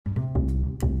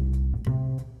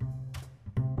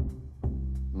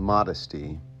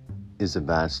Modesty is a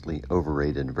vastly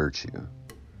overrated virtue.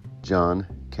 John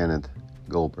Kenneth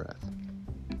Galbraith.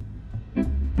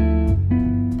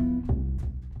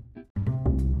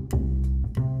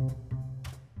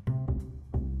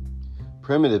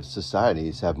 Primitive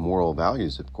societies have moral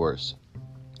values, of course,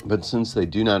 but since they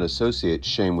do not associate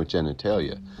shame with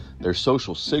genitalia, their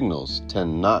social signals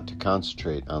tend not to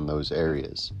concentrate on those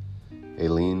areas.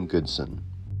 Aileen Goodson.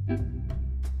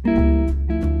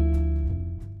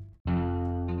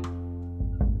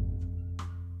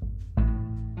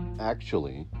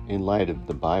 Actually, in light of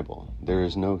the Bible, there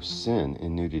is no sin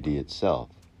in nudity itself.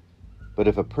 But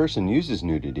if a person uses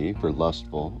nudity for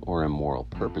lustful or immoral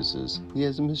purposes, he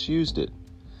has misused it,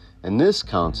 and this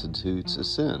constitutes a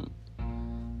sin.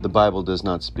 The Bible does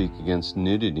not speak against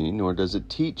nudity, nor does it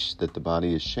teach that the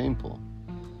body is shameful.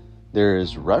 There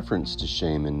is reference to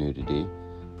shame in nudity,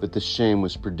 but the shame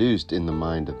was produced in the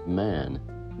mind of man,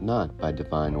 not by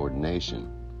divine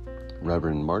ordination.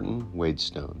 Reverend Martin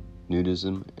Wadestone,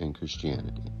 Nudism and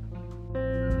Christianity.